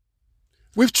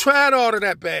 We've tried all of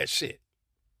that bad shit.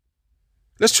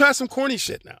 Let's try some corny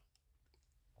shit now.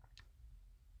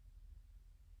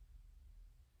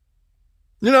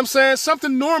 You know what I'm saying?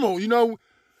 Something normal,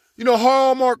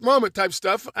 Hallmark moment type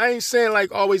stuff. I ain't saying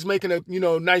like always making a,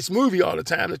 nice movie all the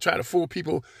time to try to fool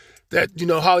people that,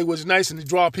 Hollywood's nice and to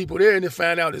draw people there and to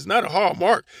find out it's not a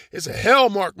Hallmark. It's a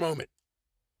Hellmark moment.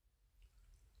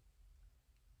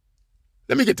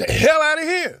 Let me get the hell out of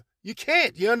here. You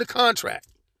can't. You're under contract.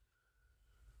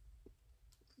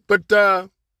 But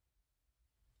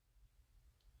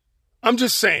I'm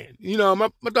just saying,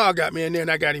 my dog got me in there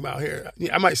and I got him out here.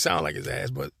 I might sound like his ass,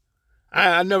 but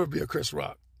I'll never be a Chris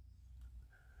Rock.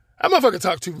 That motherfucker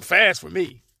talk too fast for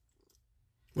me.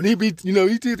 When he be,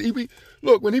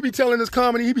 look, when he be telling his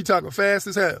comedy, he be talking fast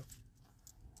as hell.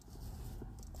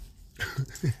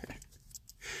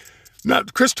 Now,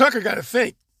 Chris Tucker got to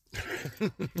think.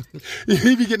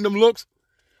 He be getting them looks.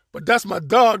 But that's my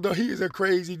dog, though. He is a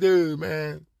crazy dude,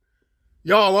 man.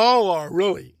 Y'all all are,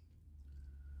 really.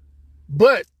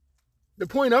 But the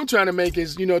point I'm trying to make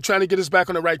is, trying to get us back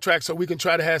on the right track so we can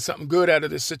try to have something good out of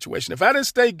this situation. If I didn't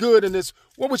stay good in this,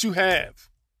 what would you have?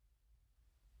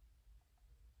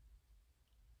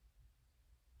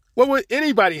 What would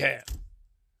anybody have?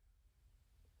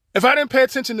 If I didn't pay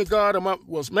attention to God,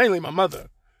 mainly my mother,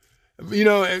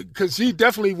 because she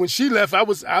definitely, when she left, I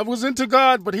was into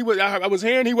God, but I was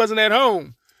hearing he wasn't at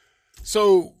home.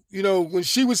 So, when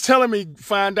she was telling me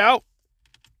find out,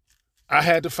 I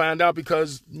had to find out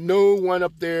because no one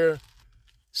up there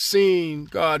seen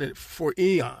God for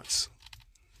eons.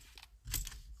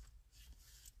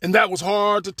 And that was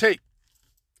hard to take.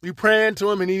 You praying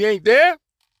to him and he ain't there?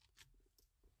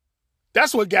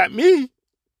 That's what got me.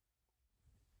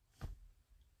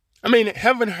 I mean,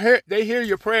 heaven, they hear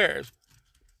your prayers,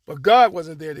 but God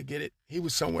wasn't there to get it. He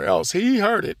was somewhere else. He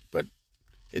heard it, but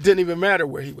it didn't even matter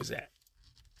where he was at.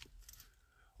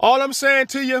 All I'm saying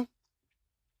to you,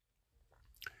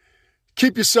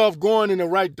 keep yourself going in the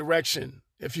right direction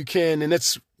if you can. And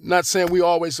it's not saying we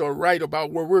always are right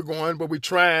about where we're going, but we're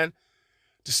trying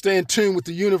to stay in tune with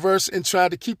the universe and try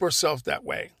to keep ourselves that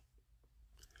way.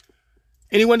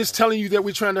 Anyone that's telling you that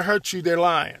we're trying to hurt you, they're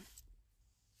lying.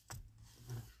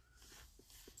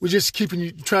 We're just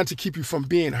trying to keep you from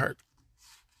being hurt.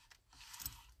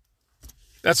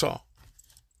 That's all.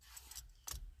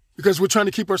 Because we're trying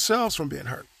to keep ourselves from being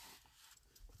hurt.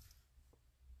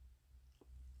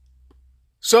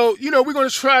 So, we're going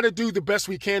to try to do the best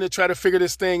we can to try to figure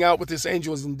this thing out with this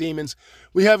angels and demons.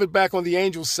 We have it back on the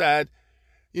angels side.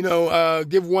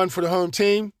 Give 1 for the home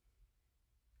team,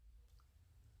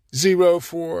 0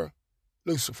 for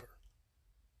Lucifer.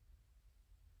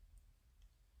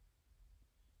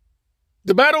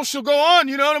 The battle shall go on,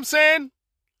 you know what I'm saying?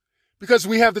 Because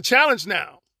we have the challenge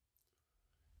now.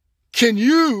 Can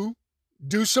you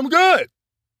do some good?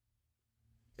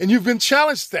 And you've been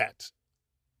challenged that.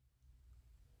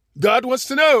 God wants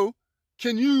to know,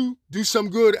 can you do some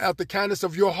good out the kindness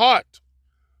of your heart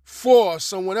for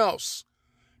someone else?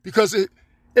 Because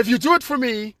if you do it for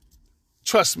me,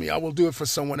 trust me, I will do it for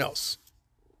someone else.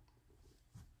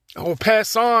 I will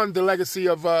pass on the legacy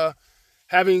of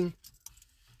having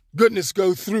goodness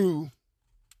go through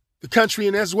the country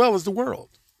and as well as the world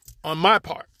on my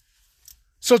part.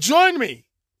 So join me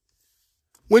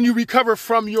when you recover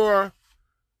from your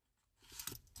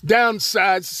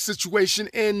downside situation,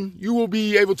 and you will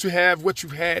be able to have what you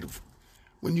had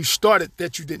when you started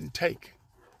that you didn't take.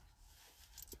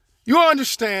 You'll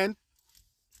understand,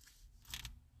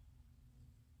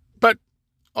 but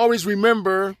always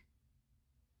remember,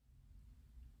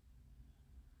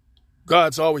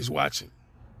 God's always watching.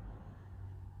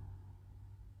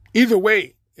 Either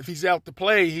way, if he's out to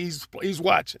play, he's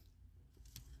watching.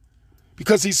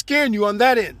 Because he's scaring you on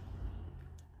that end.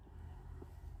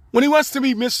 When he wants to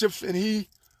be mischief and he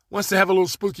wants to have a little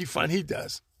spooky fun, he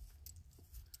does.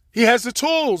 He has the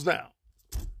tools now.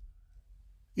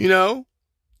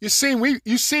 You've seen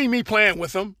me playing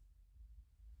with them.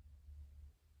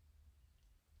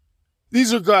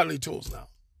 These are godly tools now.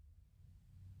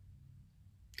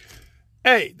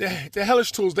 Hey, the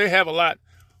hellish tools, they have a lot.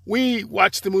 We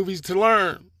watch the movies to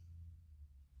learn,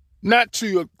 not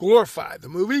to glorify the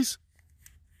movies.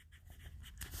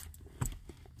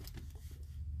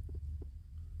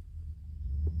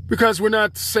 Because we're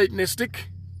not Satanistic.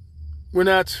 We're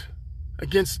not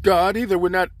against God either. We're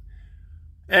not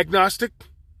agnostic.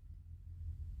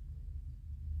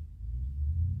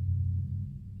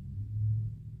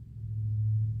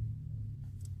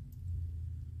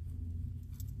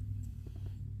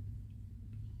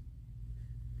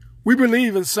 We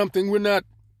believe in something. We're not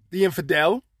the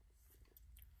infidel.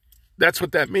 That's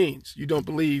what that means. You don't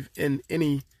believe in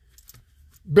any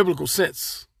biblical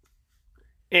sense.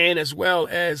 And as well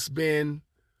as being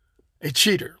a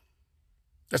cheater.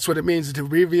 That's what it means. The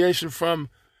abbreviation from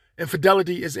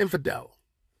infidelity is infidel.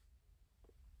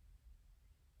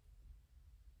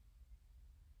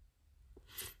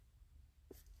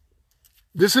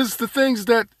 This is the things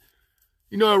that,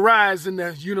 arise in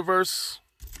the universe.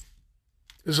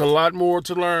 There's a lot more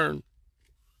to learn.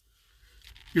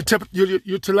 Your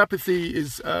telepathy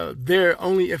is there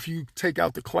only if you take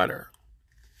out the clutter.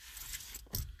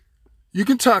 You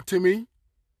can talk to me.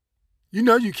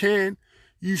 You can.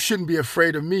 You shouldn't be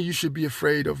afraid of me. You should be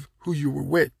afraid of who you were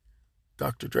with,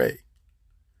 Dr. Dre.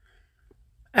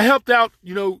 I helped out,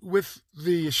 with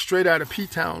the Straight Outta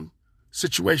P-Town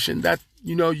situation. That,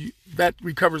 that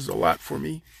recovers a lot for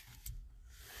me.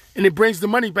 And it brings the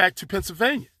money back to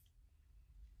Pennsylvania.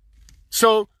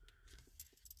 So,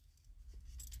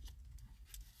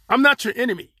 I'm not your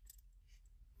enemy.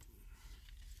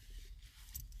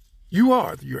 You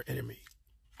are your enemy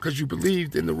because you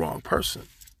believed in the wrong person.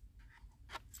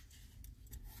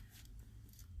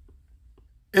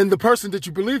 And the person that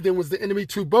you believed in was the enemy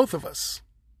to both of us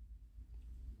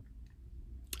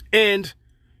and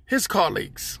his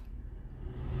colleagues.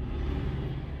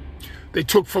 They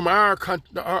took from our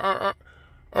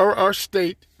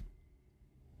state,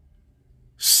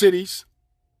 cities,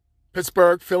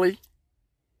 Pittsburgh, Philly,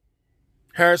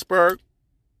 Harrisburg,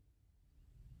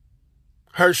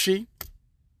 Hershey.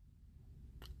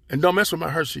 And don't mess with my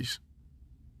Hershey's.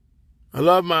 I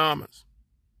love my almonds.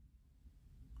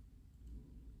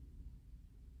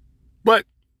 But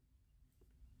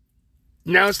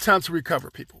now it's time to recover,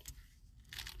 people.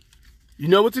 You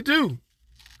know what to do.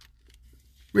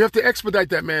 We have to expedite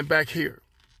that man back here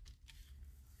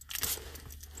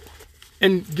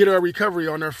and get our recovery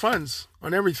on our funds,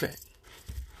 on everything.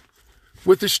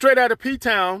 With the straight out of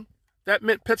P-Town, that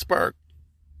meant Pittsburgh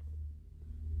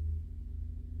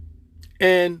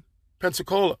and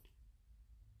Pensacola.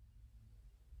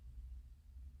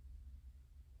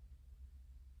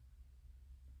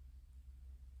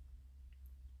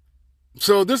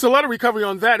 So there's a lot of recovery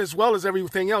on that as well as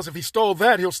everything else. If he stole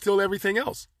that, he'll steal everything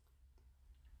else.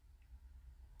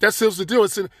 That seals the deal.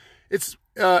 It's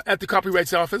at the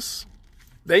Copyrights Office.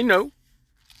 They know.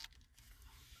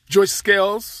 Joyce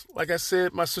Scales, like I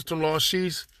said, my sister-in-law,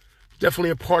 she's definitely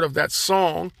a part of that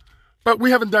song. But we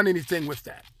haven't done anything with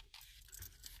that.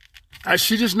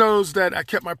 She just knows that I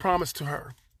kept my promise to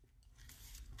her.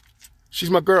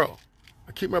 She's my girl.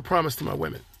 I keep my promise to my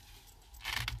women.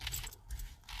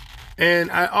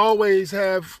 And I always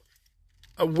have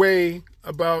a way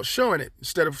about showing it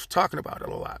instead of talking about it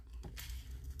a lot.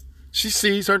 She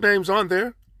sees her name's on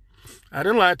there. I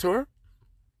didn't lie to her.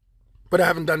 But I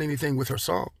haven't done anything with her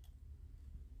song.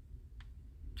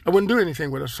 I wouldn't do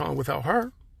anything with her song without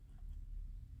her.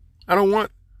 I don't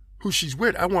want who she's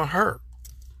with. I want her.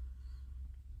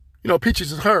 You know,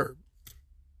 Peaches is her.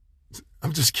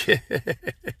 I'm just kidding.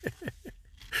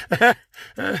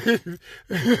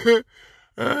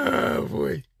 Oh,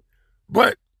 boy.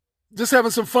 But just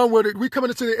having some fun with it. We're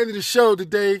coming to the end of the show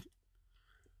today.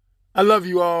 I love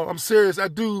you all. I'm serious. I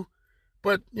do.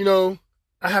 But, you know,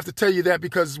 I have to tell you that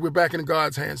because we're back in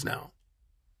God's hands now.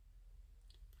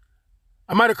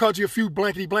 I might have called you a few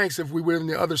blankety blanks if we were in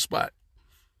the other spot.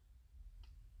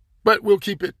 But we'll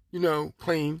keep it, you know,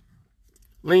 clean,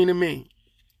 lean and mean.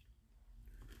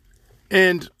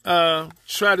 And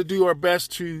try to do our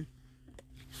best to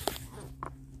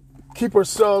keep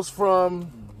ourselves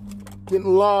from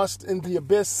getting lost in the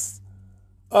abyss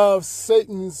of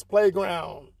Satan's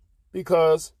playground,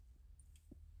 because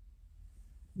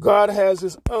God has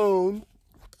his own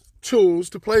tools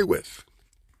to play with.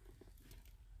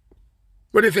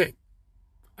 What do you think?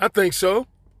 I think so.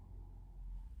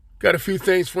 Got a few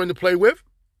things for him to play with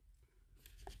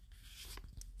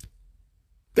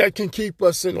that can keep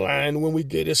us in line when we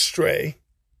get astray.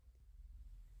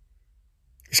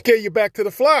 Scare you back to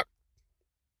the flock.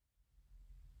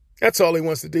 That's all he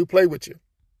wants to do, play with you.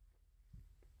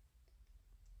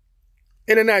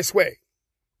 In a nice way.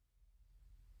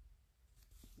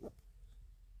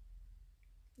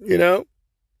 You know?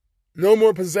 No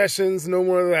more possessions, no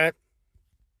more of that.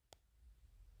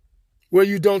 Where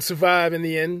you don't survive in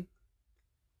the end.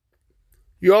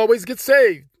 You always get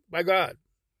saved by God.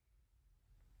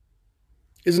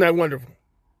 Isn't that wonderful?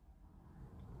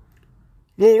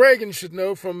 Little Reagan should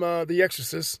know from The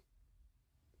Exorcist.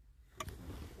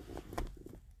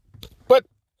 But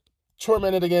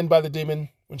tormented again by the demon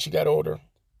when she got older.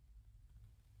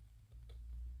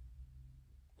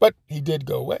 But he did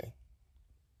go away.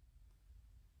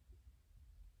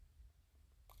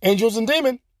 Angels and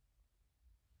demon.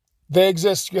 They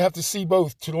exist. You have to see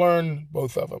both to learn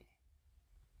both of them.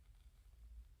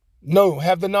 Know,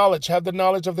 have the knowledge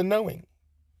of the knowing.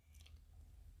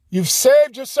 You've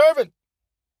saved your servant.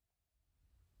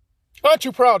 Aren't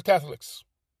you proud, Catholics?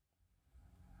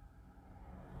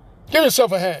 Give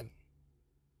yourself a hand.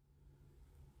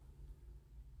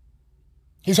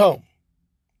 He's home.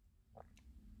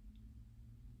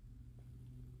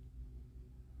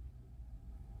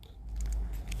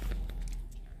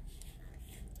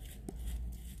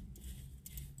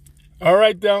 All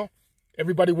right, now,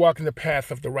 everybody walking the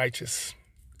path of the righteous.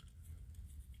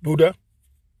 Buddha,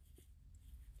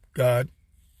 God,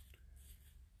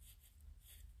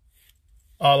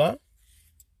 Allah,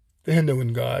 the Hindu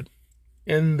and God,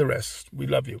 and the rest. We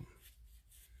love you.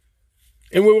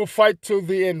 And we will fight till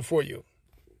the end for you.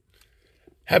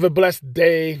 Have a blessed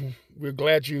day. We're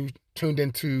glad you tuned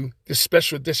into this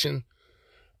special edition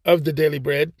of the Daily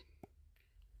Bread.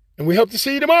 And we hope to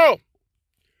see you tomorrow.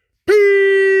 Peace.